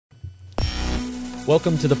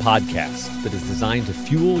Welcome to the podcast that is designed to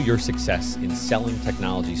fuel your success in selling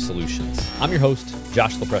technology solutions. I'm your host,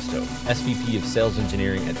 Josh Lopresto, SVP of Sales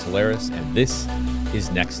Engineering at Telarus, and this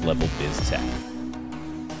is Next Level Biz Tech.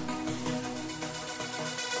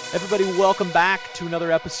 Everybody, welcome back to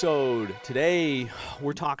another episode. Today,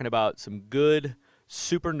 we're talking about some good,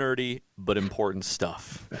 super nerdy, but important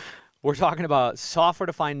stuff. We're talking about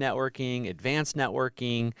software-defined networking, advanced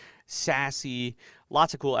networking, SASE,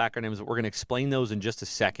 lots of cool acronyms. We're going to explain those in just a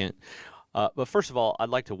second. But first of all, I'd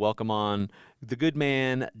like to welcome on the good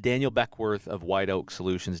man, Daniel Beckworth of White Oak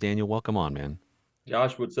Solutions. Daniel, welcome on, man.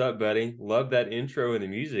 Josh, what's up, buddy? Love that intro and the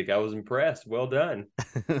music. I was impressed. Well done.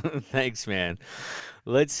 Thanks, man.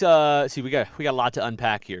 Let's see. We got a lot to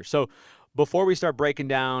unpack here. So before we start breaking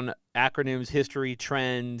down acronyms, history,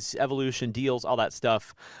 trends, evolution, deals, all that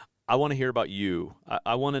stuff, I want to hear about you.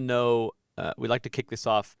 I want to know. We'd like to kick this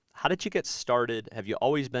off. How did you get started? Have you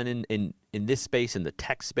always been in this space, in the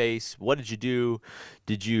tech space? What did you do?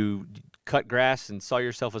 Did you cut grass and saw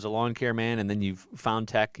yourself as a lawn care man, and then you found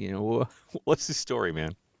tech? You know, what's the story,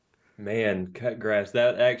 man? Man, cut grass.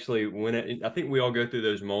 That actually, I think we all go through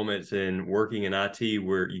those moments in working in IT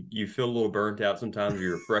where you feel a little burnt out. Sometimes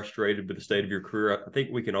you're frustrated with the state of your career. I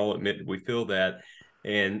think we can all admit that we feel that.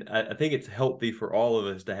 And I think it's healthy for all of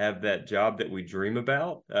us to have that job that we dream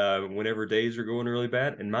about whenever days are going really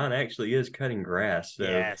bad. And mine actually is cutting grass. So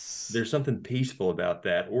Yes. There's something peaceful about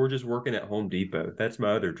that. Or just working at Home Depot. That's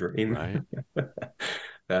my other dream.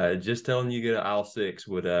 Right. Just telling you to go to aisle 6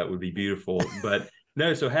 would be beautiful. But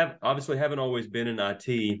no, so obviously haven't always been in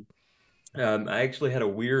IT. I actually had a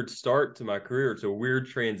weird start to my career. It's a weird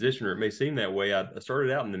transition, or it may seem that way. I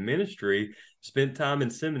started out in the ministry, spent time in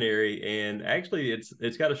seminary, and actually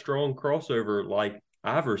it's got a strong crossover like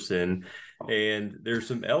Iverson. And there's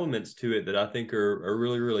some elements to it that I think are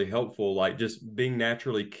really, really helpful, like just being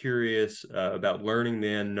naturally curious about learning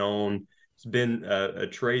the unknown. It's been a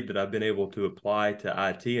trade that I've been able to apply to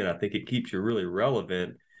IT, and I think it keeps you really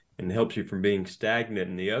relevant and helps you from being stagnant.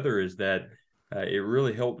 And the other is that it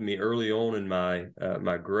really helped me early on in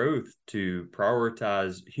my growth to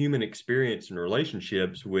prioritize human experience and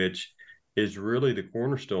relationships, which is really the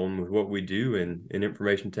cornerstone with what we do in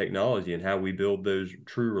information technology and how we build those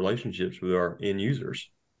true relationships with our end users.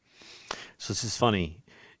 So this is funny.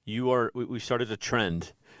 We started a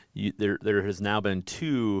trend. There has now been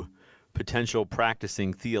two potential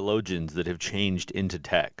practicing theologians that have changed into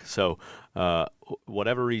tech. So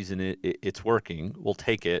whatever reason it's working, we'll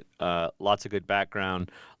take it. Lots of good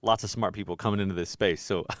background, lots of smart people coming into this space.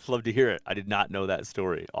 So I'd love to hear it. I did not know that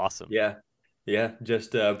story. Awesome. Yeah,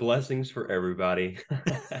 just blessings for everybody.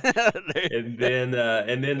 And then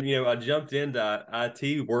I jumped into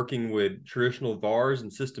IT working with traditional VARs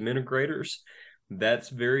and system integrators. That's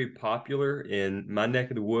very popular in my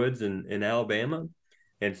neck of the woods in Alabama.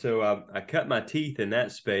 And so I cut my teeth in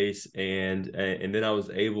that space, and then I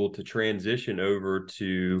was able to transition over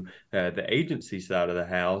to the agency side of the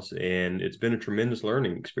house, and it's been a tremendous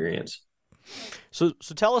learning experience. So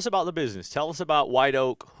tell us about the business. Tell us about White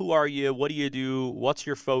Oak. Who are you? What do you do? What's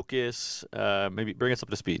your focus? Maybe bring us up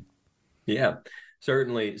to speed. Yeah,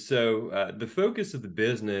 certainly. So the focus of the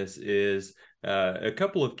business is a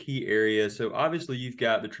couple of key areas. So obviously you've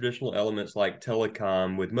got the traditional elements like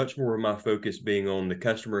telecom, with much more of my focus being on the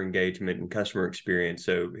customer engagement and customer experience.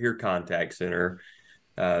 So here, contact center.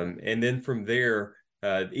 And then from there,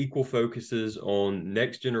 equal focuses on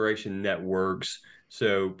next generation networks.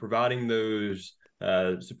 So providing those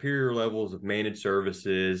superior levels of managed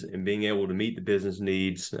services and being able to meet the business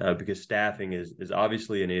needs because staffing is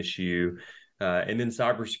obviously an issue. And then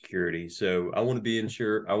cybersecurity. So I want to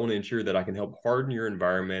ensure that I can help harden your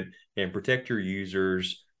environment and protect your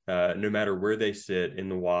users no matter where they sit in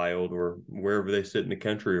the wild or wherever they sit in the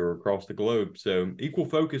country or across the globe. So equal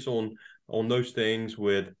focus on those things,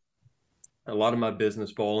 with a lot of my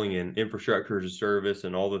business falling in infrastructure as a service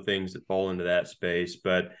and all the things that fall into that space.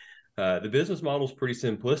 But the business model is pretty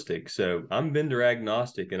simplistic. So I'm vendor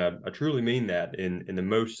agnostic, and I truly mean that in the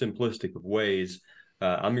most simplistic of ways.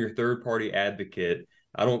 I'm your third-party advocate.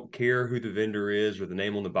 I don't care who the vendor is or the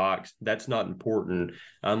name on the box. That's not important.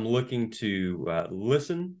 I'm looking to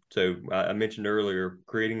listen. So I mentioned earlier,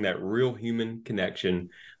 creating that real human connection,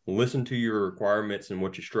 listen to your requirements and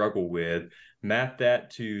what you struggle with, map that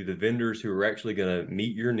to the vendors who are actually going to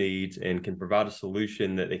meet your needs and can provide a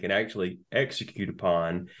solution that they can actually execute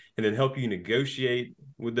upon, and then help you negotiate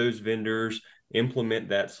with those vendors, implement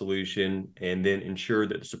that solution, and then ensure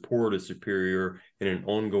that the support is superior in an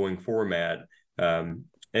ongoing format.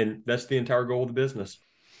 And that's the entire goal of the business.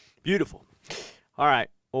 Beautiful. All right.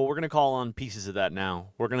 Well, we're going to call on pieces of that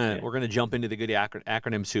now. We're gonna jump into the good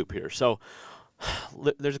acronym soup here. So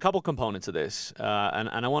There's a couple components of this, and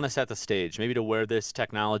I want to set the stage, maybe to where this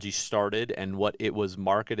technology started and what it was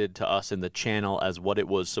marketed to us in the channel as what it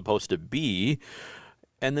was supposed to be.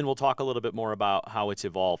 And then we'll talk a little bit more about how it's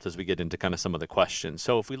evolved as we get into kind of some of the questions.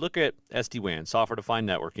 So if we look at SD-WAN, software-defined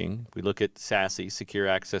networking, we look at SASE, Secure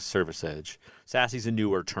Access Service Edge. SASE is a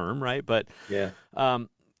newer term, right? But Yeah. um,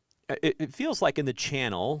 it feels like in the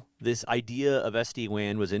channel, this idea of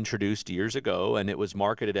SD-WAN was introduced years ago, and it was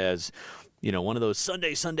marketed as, one of those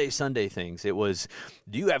Sunday things. It was,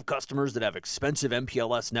 do you have customers that have expensive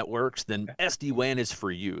MPLS networks? Then SD-WAN is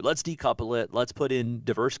for you. Let's decouple it. Let's put in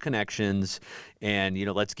diverse connections, and,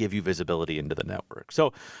 let's give you visibility into the network.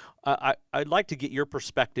 So I'd like to get your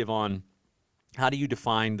perspective on how do you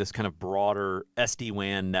define this kind of broader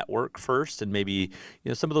SD-WAN network first, and maybe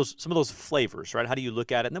some of those flavors, right? How do you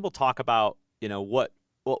look at it, and then we'll talk about what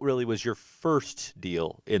really was your first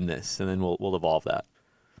deal in this, and then we'll evolve that.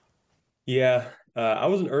 Yeah, I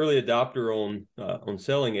was an early adopter on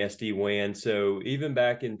selling SD-WAN. So even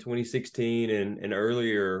back in 2016 and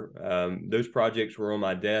earlier, those projects were on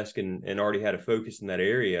my desk and already had a focus in that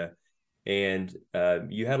area. And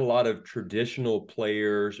you had a lot of traditional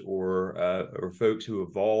players or folks who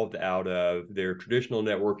evolved out of their traditional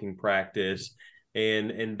networking practice.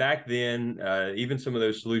 And back then, even some of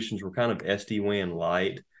those solutions were kind of SD-WAN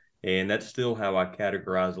light, and that's still how I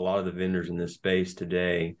categorize a lot of the vendors in this space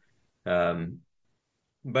today. Um,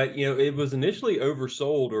 but it was initially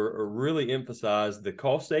oversold or really emphasized the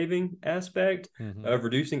cost saving aspect Mm-hmm. of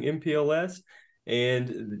reducing MPLS,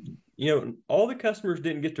 and all the customers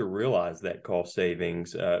didn't get to realize that cost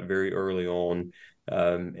savings very early on,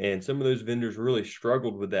 and some of those vendors really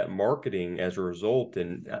struggled with that marketing as a result.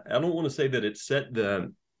 And I don't want to say that it set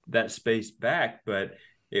that space back, but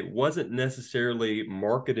it wasn't necessarily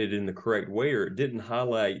marketed in the correct way, or it didn't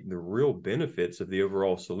highlight the real benefits of the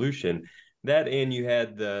overall solution. That, and you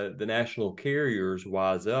had the national carriers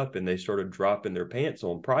wise up and they started dropping their pants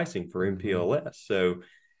on pricing for Mm-hmm. MPLS. So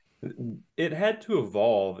it had to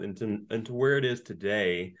evolve into where it is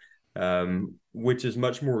today, which is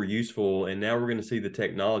much more useful. And now we're going to see the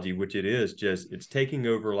technology, which it's taking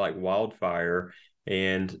over like wildfire,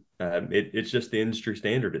 and it's just the industry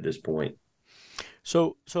standard at this point.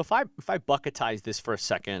 So if I bucketize this for a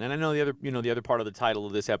second, and I know the other part of the title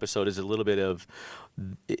of this episode is a little bit of,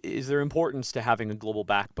 is there importance to having a global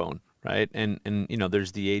backbone, right? And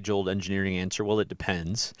there's the age old engineering answer. Well, it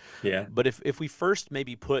depends. Yeah. But if we first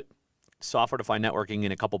maybe put software defined networking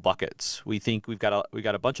in a couple buckets, we think we've got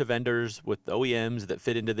a bunch of vendors with OEMs that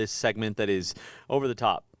fit into this segment that is over the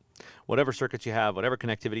top. Whatever circuits you have, whatever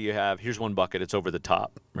connectivity you have, here's one bucket. It's over the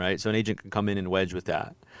top, right? So an agent can come in and wedge with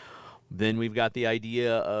that. Then we've got the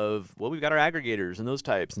idea of, well, we've got our aggregators and those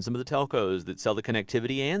types and some of the telcos that sell the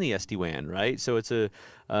connectivity and the SD-WAN, right? So it's it's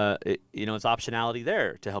optionality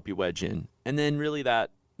there to help you wedge in. And then really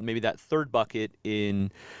maybe that third bucket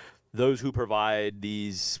in those who provide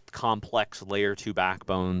these complex layer 2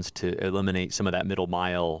 backbones to eliminate some of that middle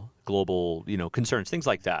mile global, concerns, things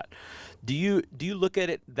like that. Do you look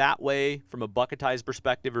at it that way from a bucketized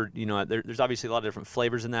perspective, or there's obviously a lot of different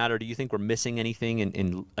flavors in that, or do you think we're missing anything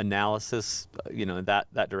in analysis,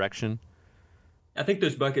 that direction? I think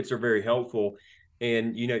those buckets are very helpful.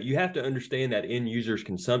 And you have to understand that end user's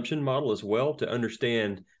consumption model as well to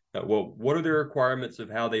understand well, what are the requirements of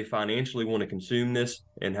how they financially want to consume this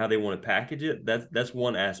and how they want to package it. That's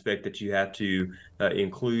one aspect that you have to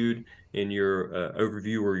include in your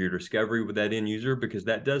overview or your discovery with that end user, because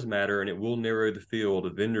that does matter and it will narrow the field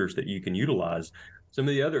of vendors that you can utilize. Some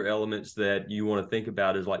of the other elements that you want to think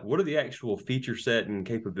about is like, what are the actual feature set and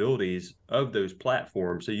capabilities of those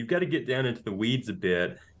platforms? So you've got to get down into the weeds a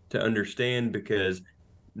bit to understand, because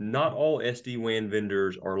not all SD-WAN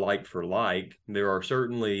vendors are like for like. There are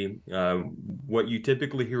certainly what you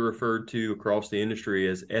typically hear referred to across the industry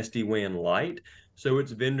as SD-WAN light. So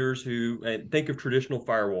it's vendors who think of traditional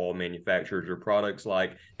firewall manufacturers or products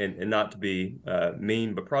like, and not to be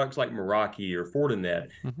mean, but products like Meraki or Fortinet.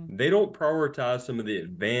 Mm-hmm. They don't prioritize some of the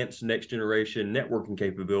advanced next generation networking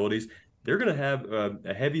capabilities. They're going to have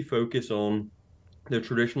a heavy focus on the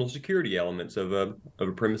traditional security elements of a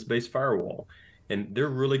premise-based firewall, and they're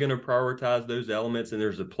really going to prioritize those elements, and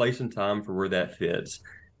there's a place and time for where that fits.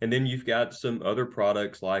 And then you've got some other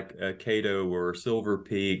products like Cato or Silver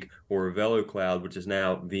Peak or VeloCloud, which is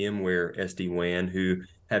now VMware SD-WAN, who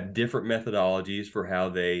have different methodologies for how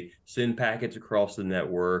they send packets across the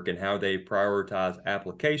network and how they prioritize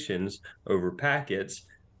applications over packets.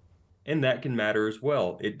 And that can matter as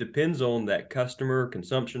well. It depends on that customer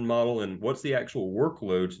consumption model and what's the actual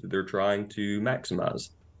workloads that they're trying to maximize.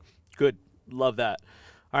 Good. Love that.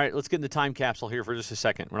 All right, let's get in the time capsule here for just a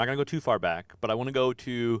second. We're not going to go too far back, but I want to go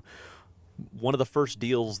to one of the first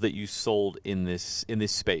deals that you sold in this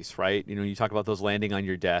space, right? You talk about those landing on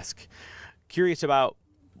your desk. Curious about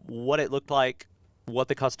what it looked like, what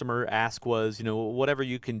the customer ask was, whatever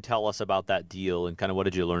you can tell us about that deal and kind of what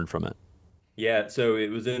did you learn from it? Yeah, so it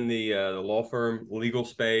was in the law firm legal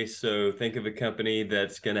space. So think of a company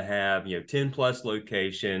that's going to have 10 plus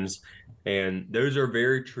locations, and those are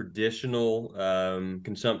very traditional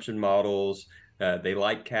consumption models. They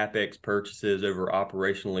like capex purchases over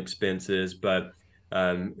operational expenses, but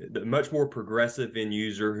the much more progressive end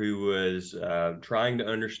user who was trying to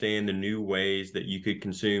understand the new ways that you could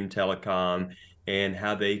consume telecom and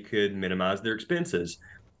how they could minimize their expenses.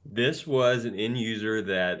 This was an end user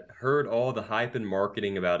that heard all the hype and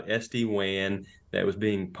marketing about SD-WAN that was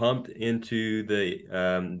being pumped into the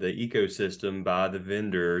ecosystem by the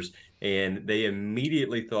vendors, and they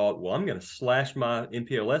immediately thought, "Well, I'm going to slash my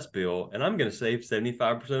MPLS bill, and I'm going to save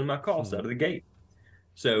 75% of my costs out of the gate."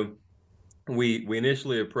 So we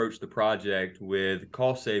initially approached the project with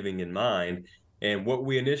cost saving in mind. And what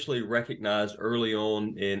we initially recognized early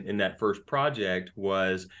on in that first project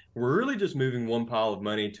was we're really just moving one pile of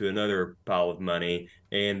money to another pile of money.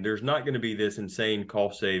 And there's not going to be this insane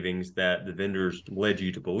cost savings that the vendors led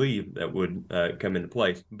you to believe that would come into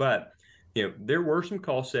place. But there were some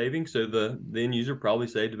cost savings. So the end user probably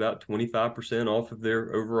saved about 25% off of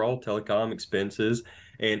their overall telecom expenses.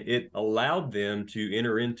 And it allowed them to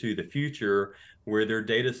enter into the future where their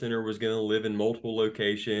data center was going to live in multiple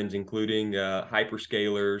locations, including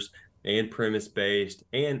hyperscalers and premise based.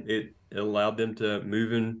 And it allowed them to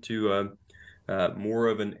move into more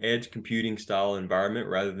of an edge computing style environment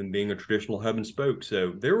rather than being a traditional hub and spoke.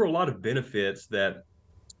 So there were a lot of benefits that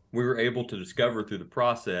we were able to discover through the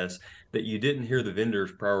process that you didn't hear the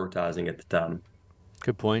vendors prioritizing at the time.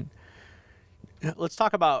 Good point. Let's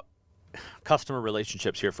talk about customer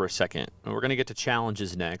relationships here for a second. We're going to get to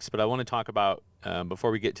challenges next, but I want to talk about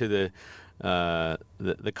before we get to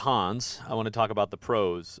the cons. I want to talk about the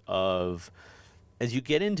pros of as you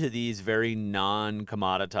get into these very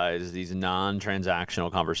non-commoditized, these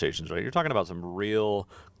non-transactional conversations. Right, you're talking about some real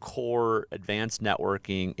core, advanced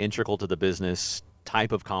networking, integral to the business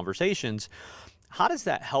type of conversations. How does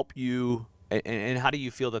that help you, and how do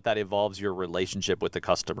you feel that evolves your relationship with the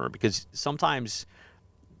customer? Because sometimes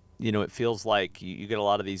it feels like you get a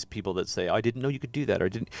lot of these people that say, oh, I didn't know you could do that. Or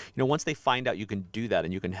didn't, once they find out you can do that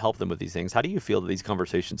and you can help them with these things, how do you feel that these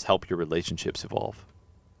conversations help your relationships evolve?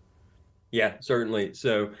 Yeah, certainly.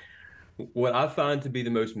 So what I find to be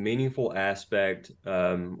the most meaningful aspect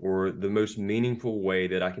or the most meaningful way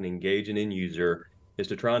that I can engage an end user is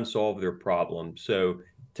to try and solve their problem. So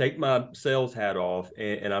take my sales hat off,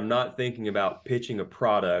 and I'm not thinking about pitching a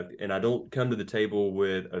product, and I don't come to the table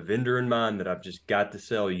with a vendor in mind that I've just got to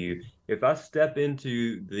sell you. If I step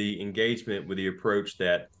into the engagement with the approach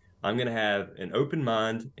that I'm going to have an open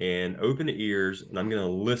mind and open ears, and I'm going to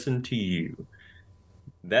listen to you.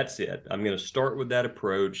 That's it. I'm going to start with that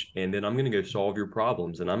approach, and then I'm going to go solve your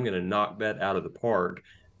problems, and I'm going to knock that out of the park.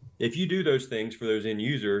 If you do those things for those end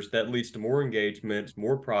users, that leads to more engagements,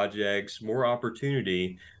 more projects, more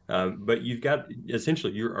opportunity. But you've got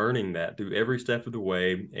essentially you're earning that through every step of the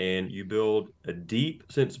way, and you build a deep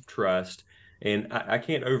sense of trust. And I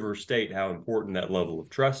can't overstate how important that level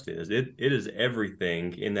of trust is. It is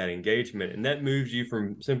everything in that engagement, and that moves you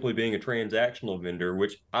from simply being a transactional vendor,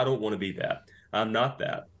 which I don't want to be that. I'm not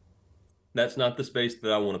that. That's not the space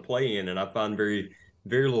that I want to play in, and I find very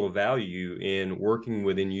little value in working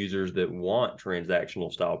with end users that want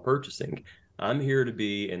transactional style purchasing. I'm here to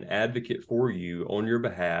be an advocate for you on your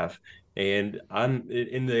behalf. And I'm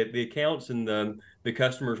in the accounts and the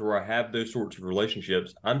customers where I have those sorts of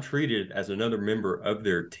relationships, I'm treated as another member of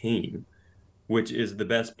their team, which is the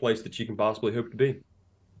best place that you can possibly hope to be.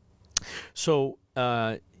 So,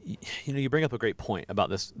 you bring up a great point about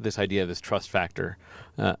this idea of this trust factor.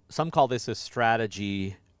 Some call this a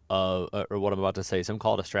strategy of, or what I'm about to say, some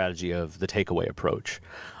call it a strategy of the takeaway approach.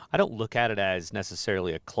 I don't look at it as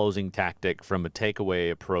necessarily a closing tactic from a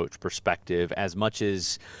takeaway approach perspective as much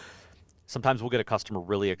as sometimes we'll get a customer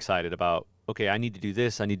really excited about, okay, I need to do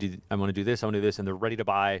this, I want to do this, I want to do this, and they're ready to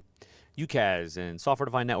buy UCaaS and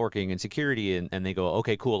software-defined networking and security, and they go,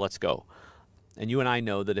 okay, cool, let's go. And you and I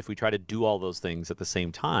know that if we try to do all those things at the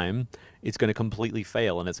same time, it's going to completely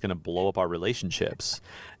fail and it's going to blow up our relationships.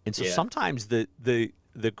 And so sometimes the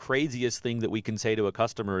craziest thing that we can say to a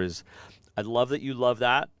customer is, I love that you love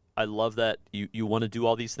that. I love that you want to do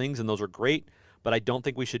all these things, and those are great, but I don't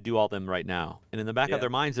think we should do all them right now. And in the back of their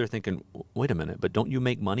minds, they're thinking, wait a minute, but don't you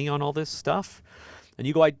make money on all this stuff? And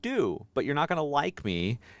you go, I do, but you're not going to like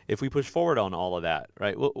me if we push forward on all of that,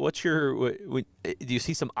 right? What's your, do you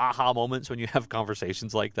see some aha moments when you have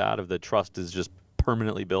conversations like that of the trust is just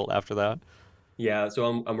permanently built after that? Yeah,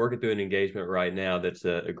 so I'm working through an engagement right now that's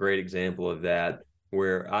a great example of that,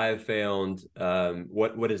 where I have found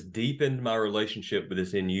what has deepened my relationship with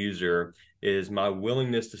this end user is my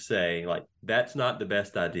willingness to say, like, that's not the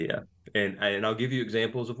best idea. And I'll give you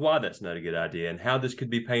examples of why that's not a good idea and how this could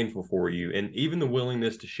be painful for you. And even the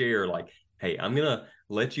willingness to share, like, hey, I'm gonna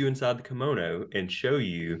let you inside the kimono and show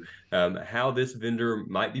you how this vendor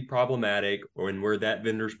might be problematic or and where that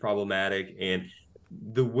vendor's problematic. And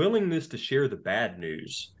the willingness to share the bad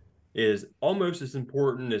news is almost as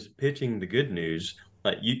important as pitching the good news.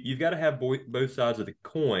 Like you've got to have both sides of the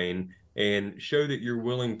coin and show that you're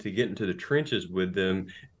willing to get into the trenches with them.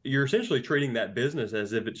 You're essentially treating that business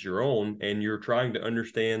as if it's your own, and you're trying to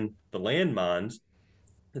understand the landmines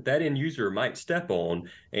that end user might step on,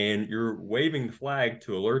 and you're waving the flag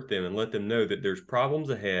to alert them and let them know that there's problems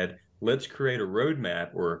ahead. Let's create a roadmap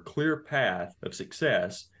or a clear path of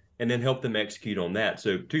success and then help them execute on that.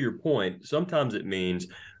 So to your point, sometimes it means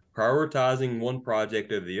prioritizing one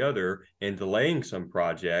project over the other and delaying some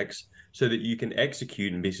projects so that you can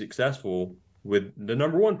execute and be successful with the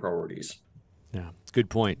number one priorities. Yeah, good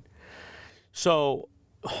point. So,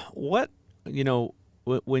 what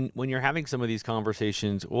when you're having some of these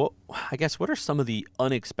conversations, well, I guess what are some of the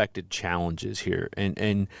unexpected challenges here?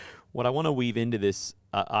 And what I want to weave into this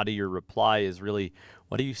out of your reply is really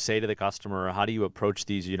what do you say to the customer? How do you approach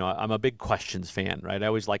these? I'm a big questions fan, right? I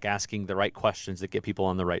always like asking the right questions that get people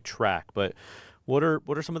on the right track. But what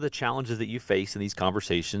are some of the challenges that you face in these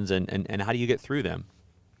conversations, and how do you get through them?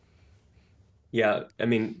 Yeah, I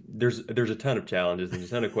mean, there's a ton of challenges and a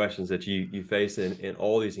ton of questions that you face in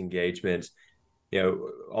all these engagements.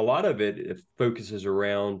 A lot of it focuses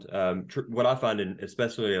around what I find in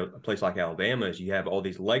especially a place like Alabama is you have all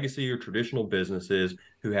these legacy or traditional businesses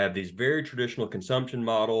who have these very traditional consumption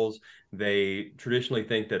models. They traditionally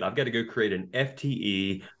think that I've got to go create an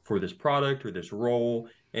FTE for this product or this role.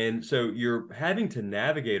 And so you're having to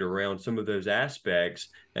navigate around some of those aspects,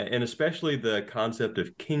 and especially the concept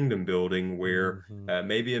of kingdom building, where Mm-hmm.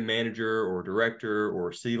 maybe a manager or director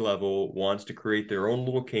or C-level wants to create their own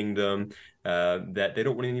little kingdom that they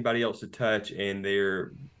don't want anybody else to touch, and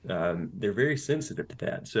they're very sensitive to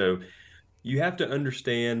that. So you have to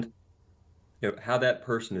understand how that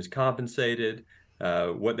person is compensated,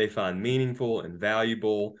 what they find meaningful and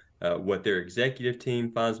valuable, what their executive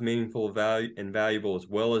team finds meaningful and valuable, as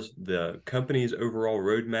well as the company's overall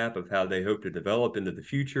roadmap of how they hope to develop into the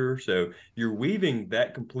future. So you're weaving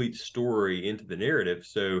that complete story into the narrative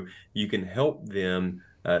so you can help them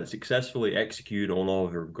successfully execute on all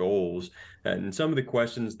of their goals. And some of the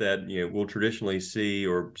questions that we'll traditionally see,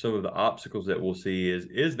 or some of the obstacles that we'll see,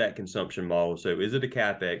 is that consumption model. So is it a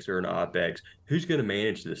capex or an opex? Who's going to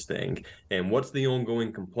manage this thing? And what's the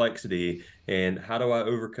ongoing complexity? And how do I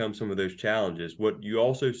overcome some of those challenges? What you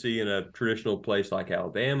also see in a traditional place like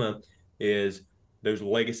Alabama is those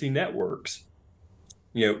legacy networks.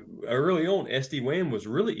 Early on, SD-WAN was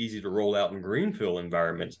really easy to roll out in greenfield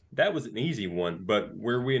environments. That was an easy one. But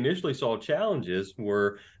where we initially saw challenges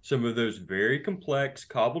were some of those very complex,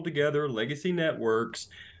 cobbled together legacy networks,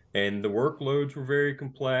 and the workloads were very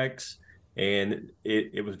complex, and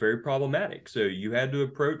it was very problematic. So you had to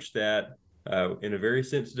approach that in a very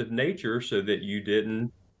sensitive nature so that you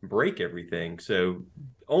didn't break everything. So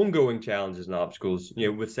ongoing challenges and obstacles,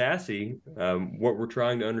 with SASE, what we're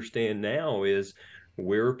trying to understand now is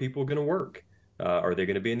where are people going to work? Are they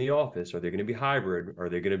going to be in the office? Are they going to be hybrid? Are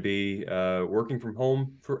they going to be working from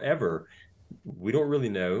home forever? We don't really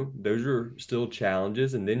know. Those are still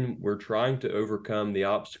challenges. And then we're trying to overcome the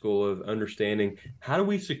obstacle of understanding how do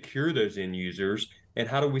we secure those end users and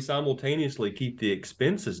how do we simultaneously keep the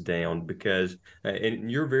expenses down? Because, and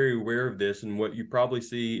you're very aware of this, and what you probably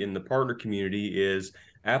see in the partner community is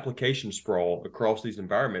application sprawl across these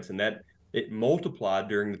environments. And that it multiplied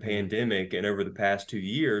during the Yeah. pandemic and over the past 2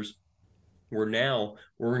 years, where now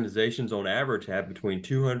organizations on average have between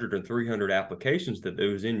 200 and 300 applications that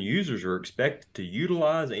those end users are expected to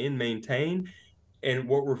utilize and maintain. And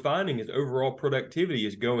what we're finding is overall productivity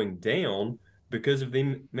is going down because of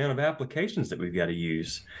the amount of applications that we've got to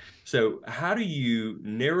use. So, how do you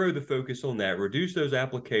narrow the focus on that, reduce those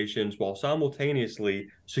applications while simultaneously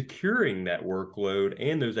securing that workload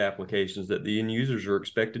and those applications that the end users are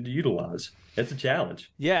expected to utilize? That's a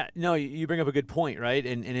challenge. Yeah, no, you bring up a good point, right?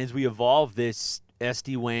 And as we evolve this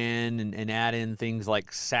SD-WAN and add in things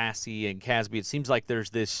like SASE and CASB, it seems like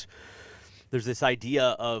there's this there's this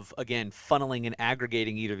idea of, again, funneling and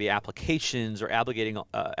aggregating either the applications or aggregating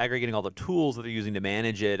all the tools that they're using to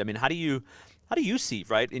manage it. I mean, how do you see,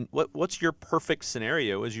 right? And what's your perfect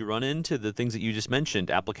scenario as you run into the things that you just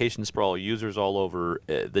mentioned? Application sprawl, users all over,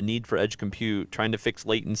 the need for edge compute, trying to fix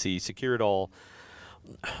latency, secure it all.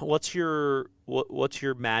 What's your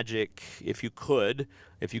magic, if you could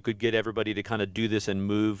get everybody to kind of do this and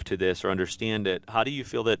move to this or understand it? How do you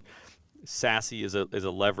feel that SASE is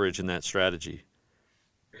a leverage in that strategy?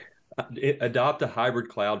 Adopt a hybrid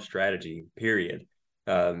cloud strategy, period.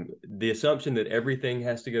 The assumption that everything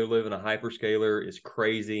has to go live in a hyperscaler is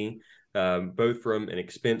crazy, both from an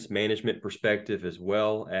expense management perspective as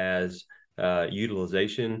well as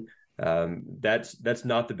utilization. That's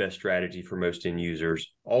not the best strategy for most end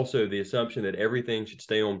users. Also, the assumption that everything should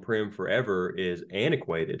stay on-prem forever is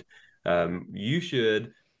antiquated. You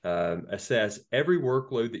should assess every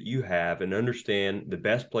workload that you have and understand the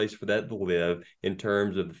best place for that to live in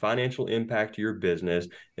terms of the financial impact to your business,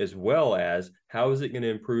 as well as how is it going to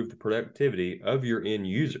improve the productivity of your end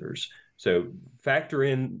users. So factor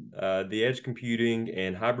in the edge computing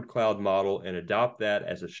and hybrid cloud model and adopt that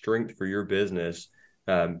as a strength for your business,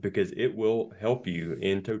 because it will help you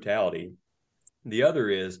in totality. The other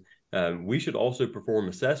is we should also perform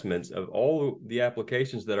assessments of all the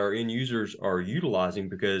applications that our end users are utilizing,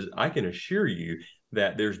 because I can assure you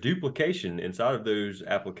that there's duplication inside of those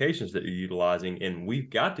applications that you're utilizing, and we've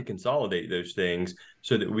got to consolidate those things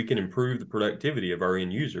so that we can improve the productivity of our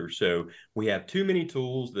end users. So we have too many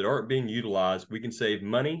tools that aren't being utilized. We can save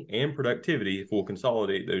money and productivity if we'll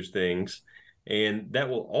consolidate those things. And that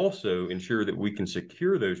will also ensure that we can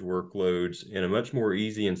secure those workloads in a much more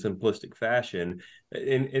easy and simplistic fashion.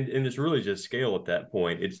 And it's really just scale at that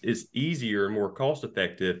point. It's easier and more cost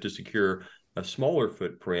effective to secure a smaller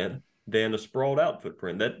footprint than a sprawled out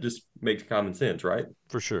footprint. That just makes common sense, right?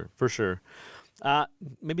 For sure, for sure.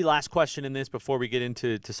 Maybe last question in this before we get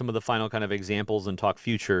into some of the final kind of examples and talk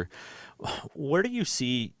future. Where do you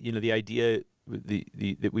see, the idea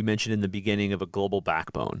that we mentioned in the beginning of a global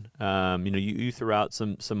backbone? You threw out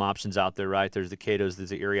some options out there, right? There's the Katos, there's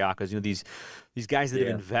the Iriakas, these guys that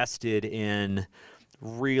have invested in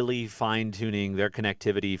really fine-tuning their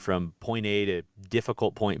connectivity from point A to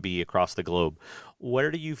difficult point B across the globe. Where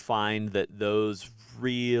do you find that those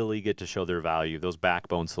really get to show their value, those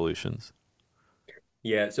backbone solutions?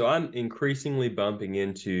 Yeah, so I'm increasingly bumping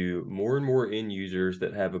into more and more end users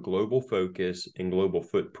that have a global focus and global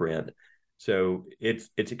footprint. So it's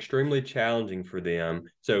extremely challenging for them.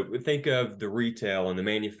 So think of the retail and the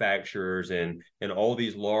manufacturers and all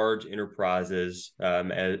these large enterprises,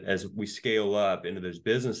 as we scale up into those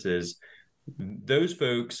businesses. Those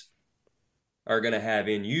folks are going to have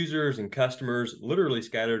end users and customers literally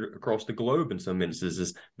scattered across the globe in some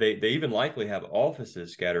instances. They even likely have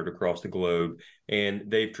offices scattered across the globe, and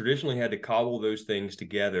they've traditionally had to cobble those things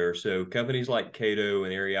together. So companies like Cato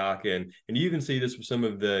and Ariaka, and you can see this with some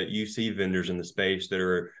of the UC vendors in the space that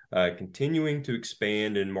are continuing to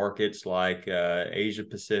expand in markets like Asia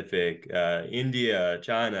Pacific, India,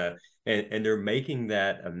 China, and they're making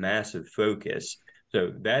that a massive focus.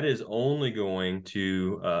 So that is only going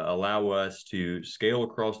to allow us to scale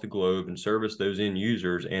across the globe and service those end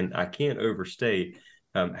users. And I can't overstate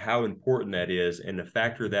how important that is, and to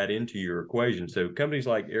factor that into your equation. So companies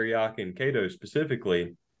like Ariaka and Cato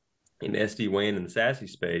specifically in SD-WAN and the SASE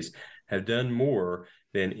space have done more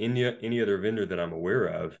than any other vendor that I'm aware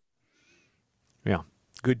of. Yeah,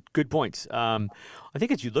 good points. I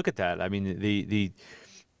think as you look at that, I mean,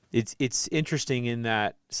 it's interesting in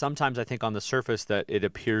that sometimes I think on the surface that it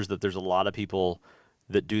appears that there's a lot of people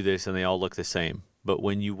that do this and they all look the same. But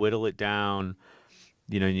when you whittle it down,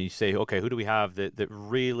 and you say, okay, who do we have that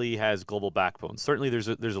really has global backbone? Certainly there's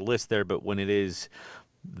a list there, but when it is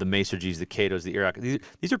the Masergies, the Catos, the Iraq,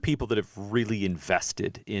 these are people that have really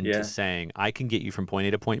invested into saying, I can get you from point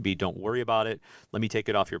A to point B. Don't worry about it. Let me take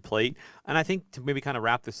it off your plate. And I think to maybe kind of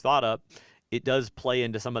wrap this thought up, it does play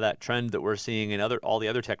into some of that trend that we're seeing in all the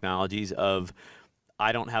other technologies of,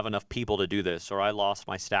 I don't have enough people to do this, or I lost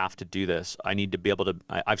my staff to do this. I need to be able to,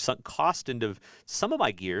 I've sunk cost into some of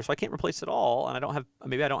my gear, so I can't replace it all. And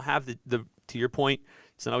maybe I don't have the to your point,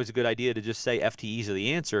 it's not always a good idea to just say FTEs are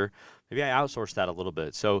the answer. Maybe I outsource that a little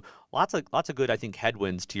bit. So lots of good, I think,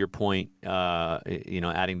 headwinds to your point,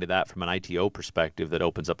 adding to that from an ITO perspective that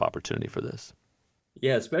opens up opportunity for this.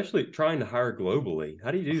 Yeah, especially trying to hire globally.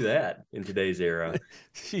 How do you do that in today's era?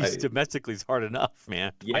 Jeez, domestically is hard enough,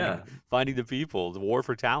 man. Yeah, Finding the people, the war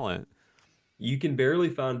for talent. you can barely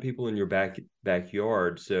find people in your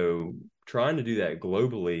backyard. So trying to do that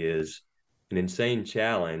globally is an insane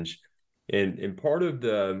challenge. And part of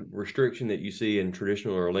the restriction that you see in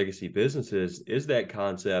traditional or legacy businesses is that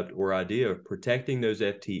concept or idea of protecting those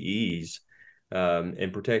FTEs,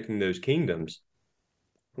 and protecting those kingdoms.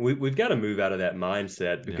 We've got to move out of that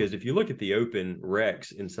mindset, Yeah. because if you look at the open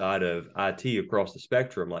recs inside of IT across the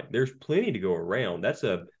spectrum, like there's plenty to go around. That's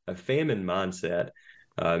a famine mindset.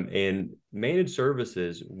 And managed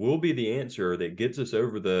services will be the answer that gets us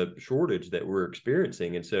over the shortage that we're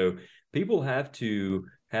experiencing. And so people have to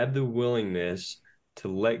have the willingness to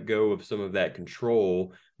let go of some of that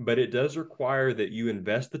control, but it does require that you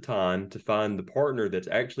invest the time to find the partner that's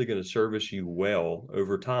actually going to service you well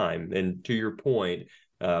over time. And to your point,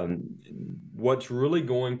 um, what's really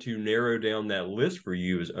going to narrow down that list for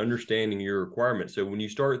you is understanding your requirements. So when you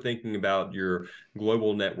start thinking about your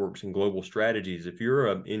global networks and global strategies, if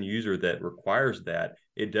you're an end user that requires that,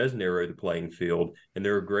 it does narrow the playing field. And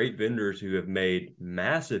there are great vendors who have made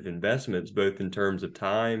massive investments, both in terms of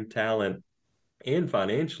time, talent, and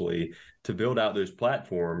financially, to build out those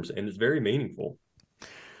platforms, and it's very meaningful.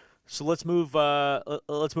 So let's move.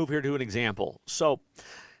 Let's move here to an example. So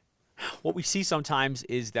what we see sometimes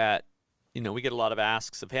is that, we get a lot of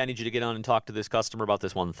asks of, hey, I need you to get on and talk to this customer about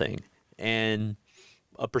this one thing. And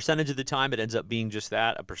a percentage of the time it ends up being just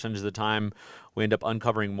that. A percentage of the time we end up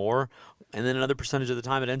uncovering more. And then another percentage of the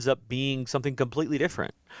time it ends up being something completely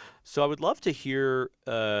different. So I would love to hear,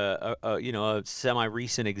 a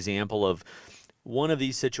semi-recent example of one of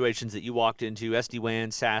these situations that you walked into, SD-WAN,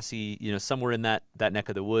 SASE, somewhere in that neck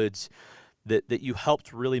of the woods, that you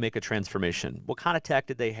helped really make a transformation. What kind of tech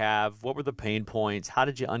did they have? What were the pain points? How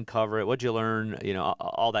did you uncover it? What did you learn?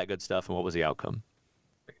 All that good stuff. And what was the outcome?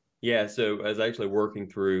 Yeah, so I was actually working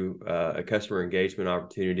through a customer engagement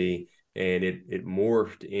opportunity, and it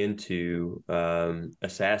morphed into a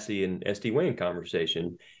SASE and SD-WAN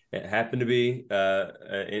conversation. It happened to be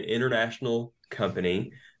an international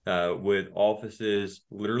company with offices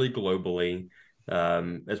literally globally,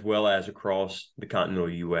 as well as across the continental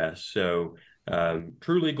US. So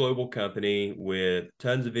truly global company with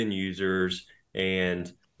tons of end users,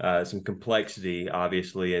 and some complexity,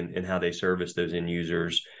 obviously, in how they service those end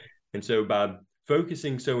users. And so by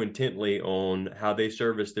focusing so intently on how they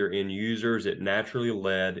service their end users, it naturally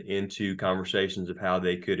led into conversations of how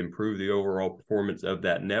they could improve the overall performance of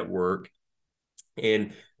that network.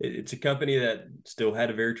 And it's a company that still had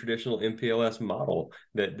a very traditional MPLS model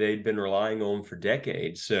that they'd been relying on for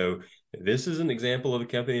decades. So this is an example of a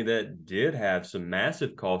company that did have some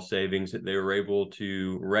massive cost savings that they were able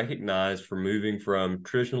to recognize from moving from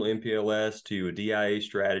traditional MPLS to a DIA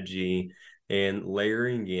strategy and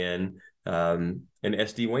layering in an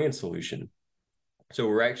SD-WAN solution. So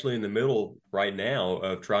we're actually in the middle right now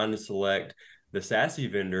of trying to select the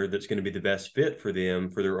SASE vendor that's going to be the best fit for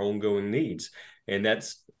them for their ongoing needs. And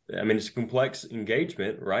it's a complex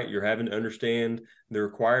engagement, right? You're having to understand the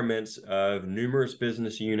requirements of numerous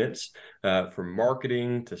business units, from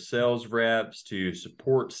marketing to sales reps to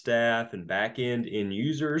support staff and back end end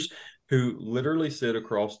users who literally sit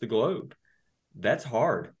across the globe. That's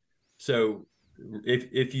hard. So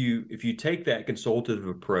if you take that consultative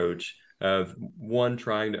approach of one,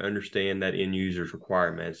 trying to understand that end user's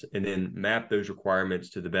requirements, and then map those requirements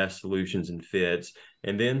to the best solutions and fits,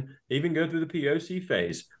 and then even go through the POC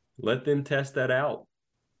phase, let them test that out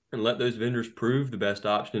and let those vendors prove the best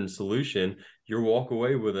option and solution, you'll walk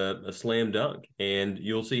away with a slam dunk. And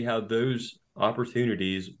you'll see how those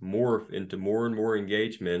opportunities morph into more and more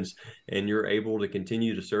engagements, and you're able to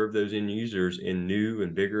continue to serve those end users in new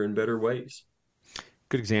and bigger and better ways.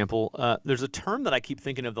 Good example. There's a term that I keep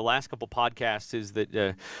thinking of the last couple podcasts is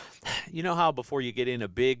that, you know how before you get in a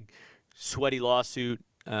big sweaty lawsuit,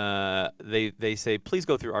 they say, please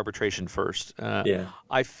go through arbitration first. Yeah.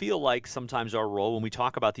 I feel like sometimes our role when we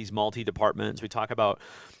talk about these multi-departments, we talk about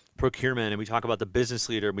procurement and we talk about the business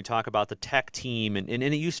leader and we talk about the tech team, and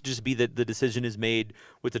it used to just be that the decision is made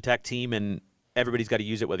with the tech team and everybody's got to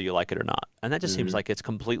use it whether you like it or not. And that just seems like it's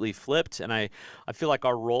completely flipped. And I feel like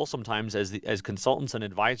our role sometimes as consultants and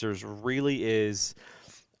advisors really is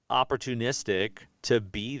opportunistic to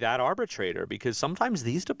be that arbitrator, because sometimes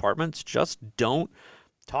these departments just don't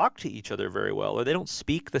talk to each other very well, or they don't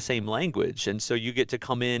speak the same language. And so you get to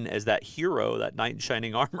come in as that hero, that knight in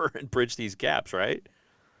shining armor, and bridge these gaps, right?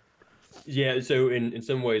 Yeah, so in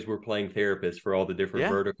some ways, we're playing therapists for all the different Yeah.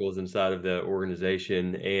 verticals inside of the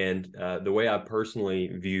organization. And the way I personally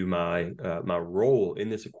view my role in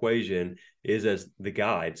this equation is as the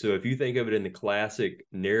guide. So if you think of it in the classic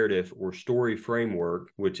narrative or story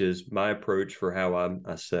framework, which is my approach for how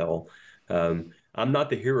I sell, I'm not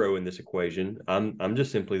the hero in this equation. I'm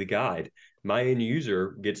just simply the guide. My end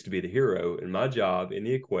user gets to be the hero, and my job in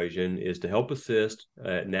the equation is to help assist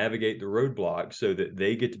navigate the roadblocks so that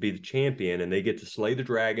they get to be the champion and they get to slay the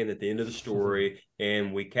dragon at the end of the story,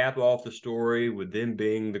 and we cap off the story with them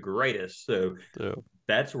being the greatest. So So,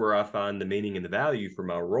 that's where I find the meaning and the value for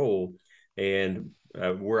my role. And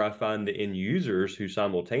where I find the end users who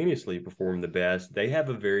simultaneously perform the best, they have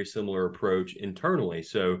a very similar approach internally.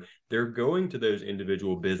 So they're going to those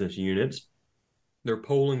individual business units, they're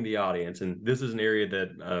polling the audience, and this is an area that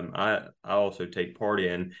I also take part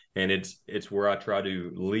in, and it's where I try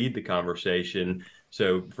to lead the conversation.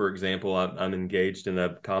 So, for example, I'm engaged in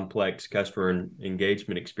a complex customer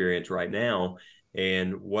engagement experience right now,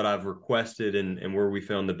 and what I've requested and where we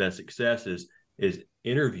found the best success is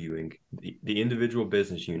interviewing the individual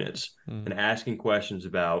business units and asking questions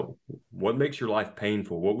about what makes your life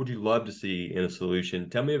painful, what would you love to see in a solution,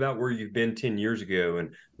 tell me about where you've been 10 years ago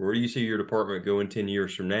and where do you see your department going 10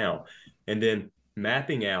 years from now, and then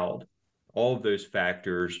mapping out all of those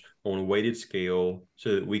factors on a weighted scale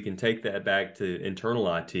so that we can take that back to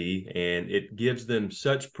internal IT, and it gives them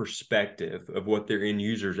such perspective of what their end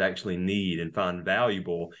users actually need and find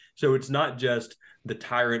valuable. So it's not just the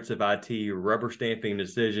tyrants of IT rubber stamping a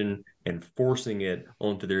decision and forcing it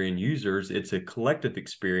onto their end users. It's a collective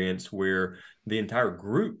experience where the entire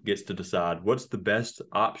group gets to decide what's the best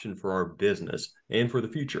option for our business and for the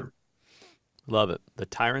future. love it. The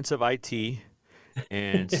tyrants of IT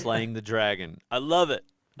and slaying the dragon. I love it.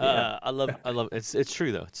 Yeah. I love it. It's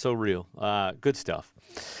true though. It's so real. Good stuff.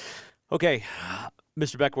 Okay,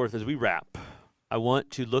 Mr. Beckworth, as we wrap, I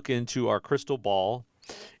want to look into our crystal ball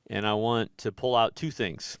and I want to pull out two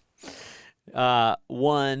things.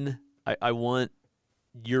 One, I want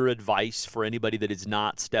your advice for anybody that has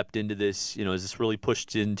not stepped into this, is this really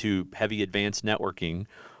pushed into heavy advanced networking?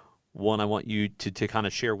 One, I want you to kind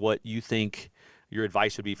of share what you think your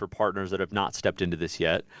advice would be for partners that have not stepped into this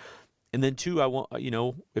yet. And then two, I want,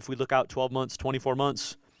 if we look out 12 months, 24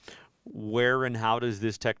 months, where and how does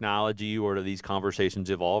this technology or do these conversations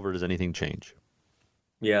evolve, or does anything change?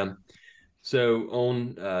 Yeah. So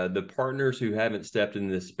on the partners who haven't stepped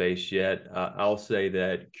into this space yet, I'll say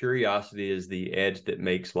that curiosity is the edge that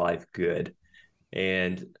makes life good.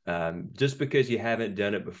 And just because you haven't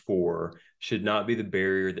done it before should not be the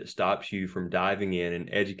barrier that stops you from diving in and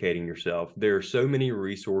educating yourself. There are so many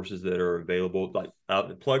resources that are available, like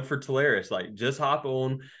plug for Teleris, like just hop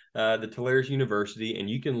on the Teleris University and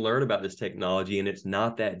you can learn about this technology, and it's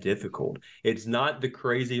not that difficult. It's not the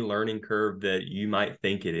crazy learning curve that you might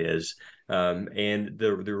think it is. And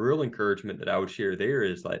the real encouragement that I would share there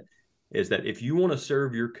is that if you want to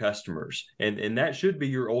serve your customers, and that should be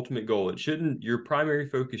your ultimate goal, your primary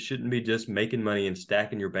focus shouldn't be just making money and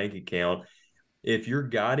stacking your bank account. If your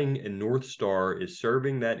guiding and North Star is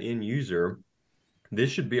serving that end user, this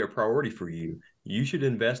should be a priority for you. You should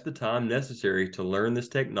invest the time necessary to learn this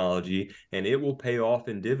technology, and it will pay off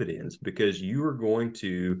in dividends because you are going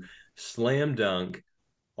to slam dunk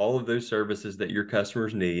all of those services that your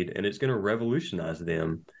customers need, and it's going to revolutionize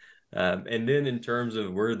them. And then in terms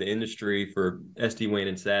of where the industry for SD-WAN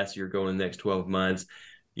and SASE are going in the next 12 months,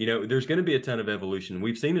 there's going to be a ton of evolution.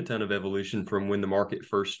 We've seen a ton of evolution from when the market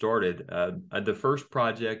first started. The first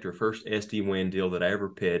project or first SD-WAN deal that I ever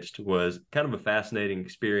pitched was kind of a fascinating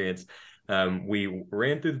experience. We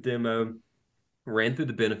ran through the demo, ran through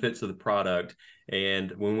the benefits of the product,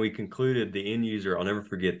 and when we concluded, the end user, I'll never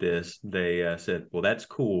forget this, they said, well, that's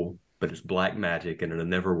cool, but it's black magic and it'll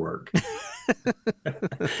never work.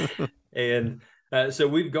 And so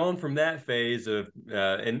we've gone from that phase of,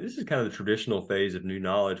 and this is kind of the traditional phase of new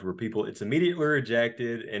knowledge where it's immediately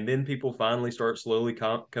rejected, and then people finally start slowly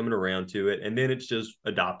coming around to it, and then it's just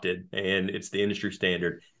adopted, and it's the industry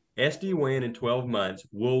standard. SD-WAN in 12 months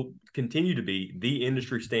will continue to be the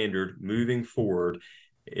industry standard moving forward.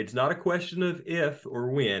 It's not a question of if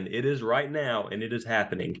or when, it is right now, and it is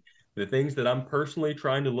happening. The things that I'm personally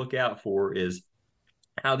trying to look out for is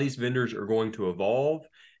how these vendors are going to evolve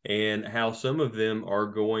and how some of them are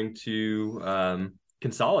going to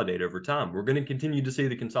consolidate over time. We're going to continue to see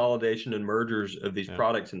the consolidation and mergers of these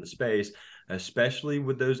products in the space, especially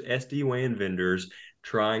with those SD-WAN vendors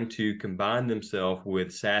trying to combine themselves with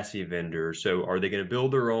SASE vendors. So are they going to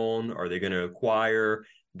build their own? Are they going to acquire?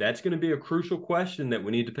 That's going to be a crucial question that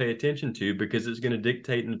we need to pay attention to because it's going to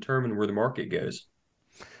dictate and determine where the market goes.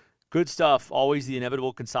 Good stuff. Always the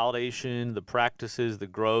inevitable consolidation, the practices, the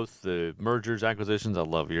growth, the mergers, acquisitions. I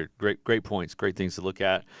love your great points, great things to look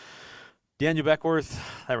at. Daniel Beckworth,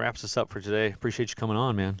 that wraps us up for today. Appreciate you coming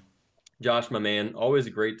on, man. Josh, my man, always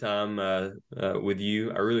a great time with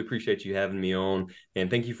you. I really appreciate you having me on, and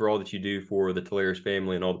thank you for all that you do for the Teleris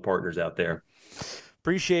family and all the partners out there.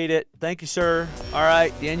 Appreciate it. Thank you, sir. All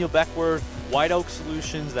right, Daniel Beckworth, White Oak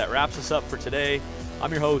Solutions. That wraps us up for today.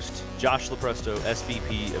 I'm your host, Josh Lepresto,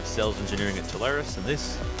 SVP of Sales Engineering at Teleris, and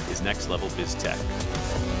this is Next Level Biz Tech.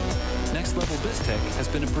 Next Level Biz Tech has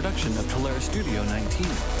been a production of Teleris Studio 19.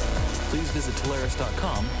 Please visit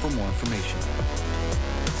Teleris.com for more information.